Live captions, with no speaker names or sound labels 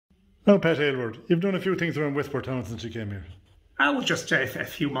Now, Pat Aylward, you've done a few things around Westport Town since you came here. Well, just a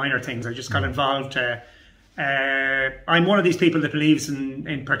few minor things. I just got involved. I'm one of these people that believes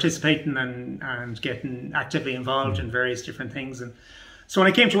in participating and getting actively involved in various different things. And so when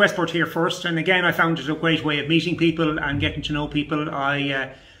I came to Westport here first, and again, I found it a great way of meeting people and getting to know people.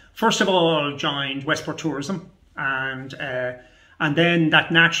 I first of all joined Westport Tourism, and then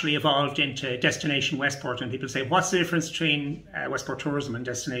that naturally evolved into Destination Westport. And people say, what's the difference between Westport Tourism and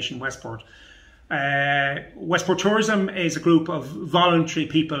Destination Westport? Westport Tourism is a group of voluntary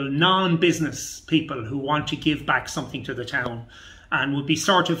people, non-business people who want to give back something to the town, and would be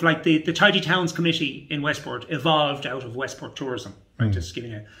sort of like the Tidy Towns Committee in Westport evolved out of Westport Tourism, right? Just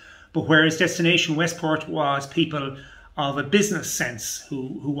giving it. But whereas Destination Westport was people of a business sense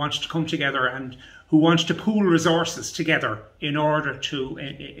who wanted to come together and who wanted to pool resources together in order to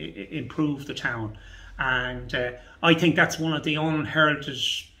improve the town. And I think that's one of the unheralded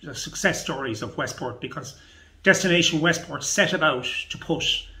success stories of Westport, because Destination Westport set about to put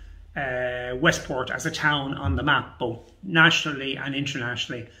Westport as a town on the map, both nationally and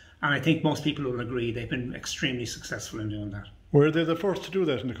internationally. And I think most people will agree they've been extremely successful in doing that. Were they the first to do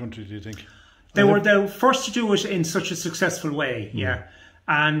that in the country, do you think? They were the first to do it in such a successful way, yeah.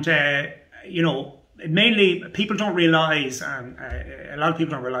 And, you know, mainly people don't realise, a lot of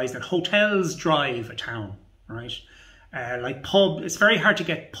people don't realise that hotels drive a town, right? Like it's very hard to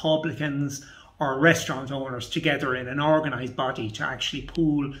get publicans or restaurant owners together in an organised body to actually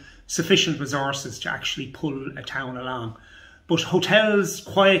pool sufficient resources to actually pull a town along. But hotels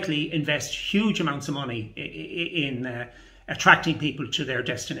quietly invest huge amounts of money in attracting people to their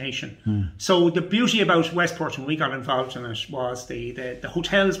destination. So the beauty about Westport when we got involved in it was the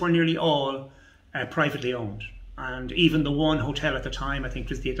hotels were nearly all privately owned. And even the one hotel at the time, I think it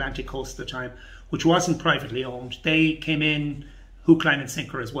was the Atlantic Coast at the time, which wasn't privately owned, they came in hook, line and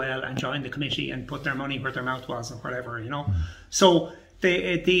sinker as well and joined the committee and put their money where their mouth was or whatever, you know. So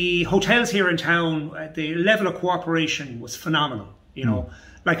the hotels here in town, the level of cooperation was phenomenal, you know.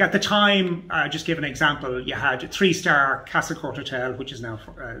 Like at the time, just give an example, you had a 3-star Castlecourt Hotel, which is now,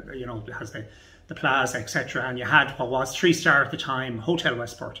 you know, has the plaza, etc. And you had what was 3-star at the time, Hotel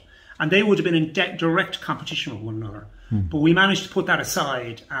Westport. And they would have been in direct competition with one another. But we managed to put that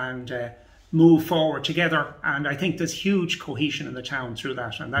aside and move forward together. And I think there's huge cohesion in the town through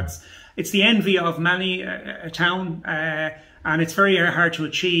that. And it's the envy of many a town. And it's very hard to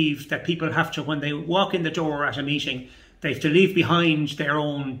achieve that people have to, when they walk in the door at a meeting, they have to leave behind their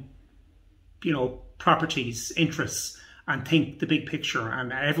own, you know, properties, interests, and think the big picture.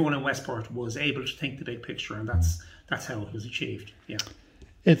 And everyone in Westport was able to think the big picture. And that's how it was achieved, yeah.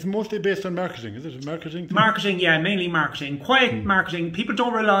 It's mostly based on marketing, is it? Marketing? Marketing, yeah, mainly marketing. Quiet marketing. People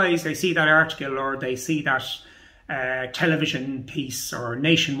don't realise, they see that article or they see that television piece or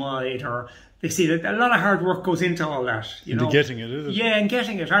Nationwide, or they see that a lot of hard work goes into all that. You know, getting it, is it? Yeah, and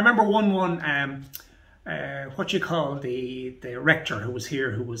getting it. I remember one what do you call the rector who was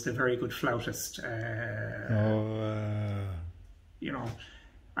here, who was the very good flautist. You know,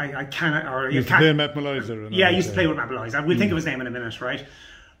 I cannot. Or you can't play Matt Malloy's. Yeah, I used to play with Matt Malloy's. We'll think of his name in a minute, right?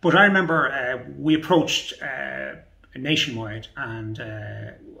 But I remember we approached Nationwide, and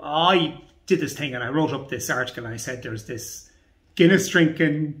I did this thing, and I wrote up this article, and I said there's this Guinness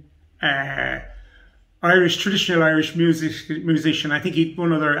drinking traditional Irish musician. I think he'd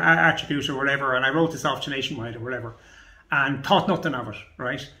one other attribute or whatever, and I wrote this off to Nationwide or whatever, and thought nothing of it,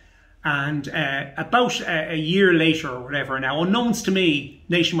 right? And about a year later or whatever, now unknowns to me,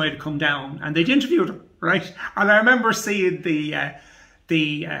 Nationwide had come down and they'd interviewed him, right? And I remember seeing the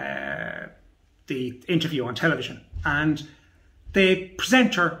interview on television, and the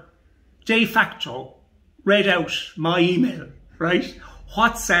presenter de facto read out my email, right?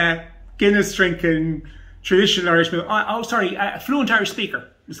 What's Guinness drinking, traditional Irish, fluent Irish speaker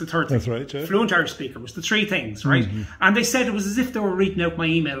was the third thing. That's right, yeah. Fluent Irish speaker was the 3 things, right? And they said it was as if they were reading out my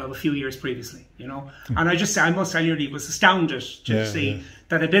email of a few years previously, you know. And I nearly was astounded to see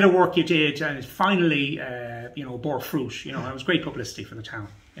that a bit of work you did and it finally, you know, bore fruit. You know, it was great publicity for the town,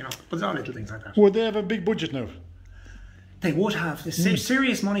 you know. But there's all little things like that. Would they have a big budget now? They would have. There's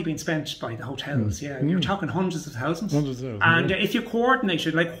serious money being spent by the hotels, yeah. You're talking hundreds of thousands. And if you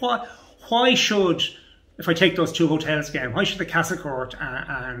coordinated, like why should, if I take those 2 hotels again, why should the Castlecourt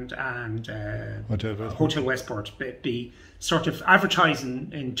and Hotel Westport be sort of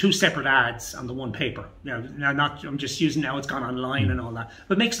advertising in 2 separate ads on the one paper? You know, now I'm just using now it's gone online and all that,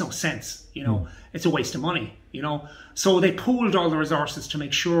 but it makes no sense. You know, it's a waste of money. You know, so they pooled all the resources to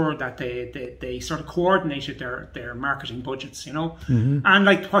make sure that they sort of coordinated their marketing budgets. You know, and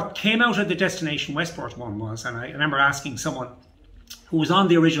like what came out of the Destination Westport one was, and I remember asking someone, who was on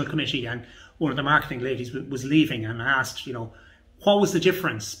the original committee, and one of the marketing ladies was leaving, and asked, you know, what was the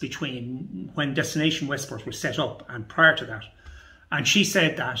difference between when Destination Westport was set up and prior to that? And she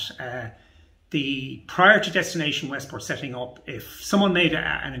said that prior to Destination Westport setting up, if someone made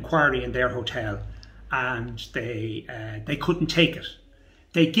an inquiry in their hotel and they couldn't take it,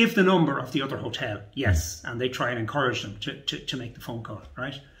 they give the number of the other hotel, yes, and they try and encourage them to make the phone call,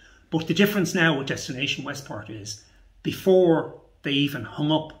 right? But the difference now with Destination Westport is, before they even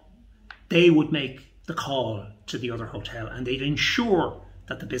hung up, they would make the call to the other hotel, and they'd ensure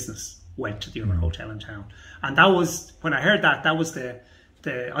that the business went to the other hotel in town. And that was, when I heard that, that was the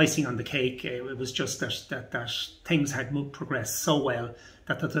icing on the cake. It was just that things had progressed so well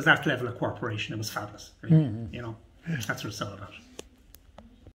that there's that level of cooperation. It was fabulous, really. You know, that's what it's all about.